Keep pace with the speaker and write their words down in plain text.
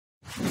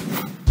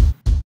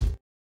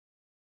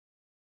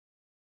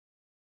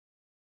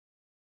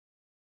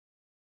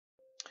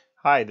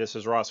Hi, this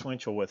is Ross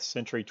Winchell with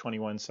Century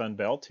 21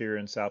 Sunbelt here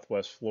in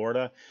Southwest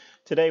Florida.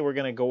 Today we're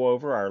going to go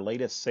over our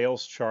latest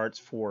sales charts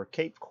for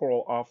Cape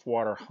Coral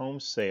off-water home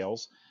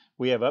sales.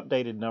 We have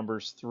updated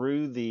numbers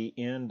through the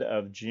end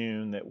of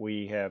June that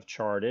we have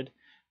charted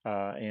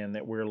and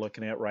that we're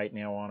looking at right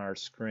now on our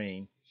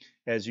screen.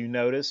 As you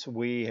notice,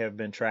 we have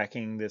been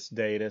tracking this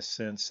data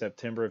since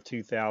September of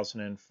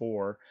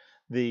 2004.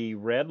 The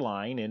red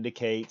line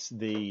indicates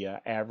the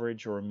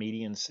average or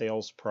median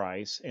sales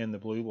price, and the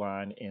blue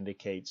line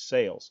indicates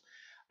sales.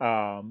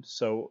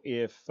 So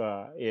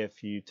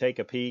if you take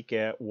a peek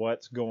at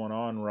what's going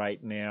on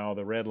right now,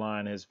 the red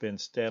line has been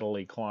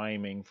steadily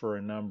climbing for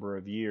a number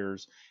of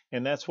years,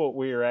 and that's what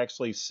we are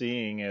actually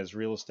seeing as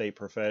real estate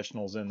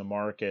professionals in the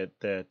market,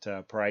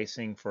 that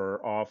pricing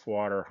for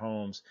off-water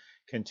homes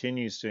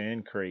continues to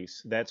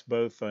increase. That's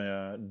both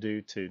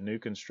due to new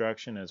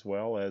construction as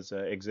well as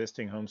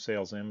existing home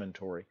sales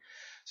inventory.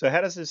 So how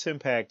does this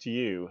impact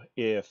you?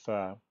 If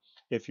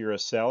you're a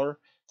seller,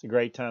 it's a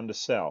great time to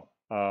sell.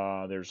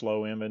 There's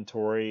low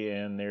inventory,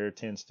 and there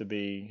tends to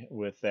be,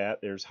 with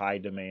that, there's high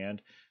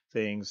demand.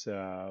 Homes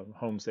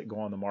that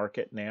go on the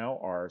market now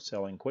are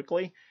selling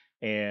quickly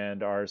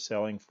and are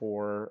selling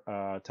for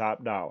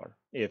top dollar.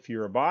 If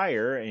you're a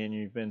buyer and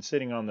you've been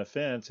sitting on the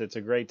fence, it's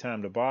a great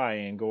time to buy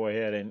and go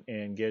ahead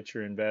and get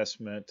your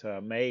investment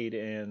made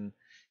in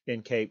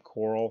Cape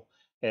Coral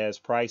as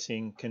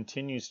pricing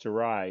continues to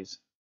rise.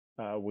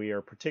 We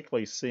are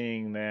particularly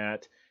seeing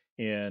that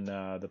in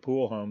the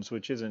pool homes,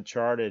 which isn't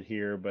charted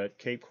here, but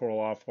Cape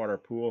Coral off-water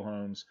pool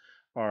homes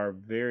are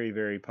very,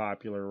 very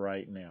popular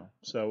right now.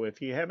 So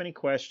if you have any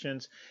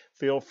questions,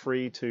 feel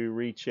free to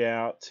reach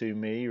out to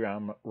me.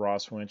 I'm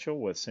Ross Winchell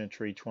with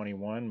Century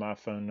 21. My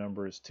phone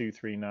number is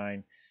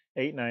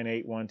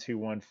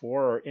 239-898-1214,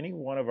 or any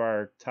one of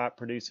our top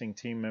producing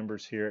team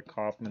members here at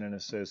Kaufman and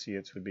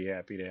Associates would be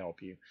happy to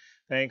help you.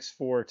 Thanks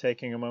for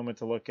taking a moment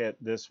to look at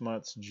this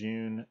month's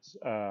June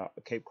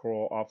Cape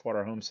Coral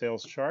off-water home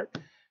sales chart,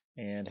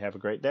 and have a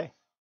great day.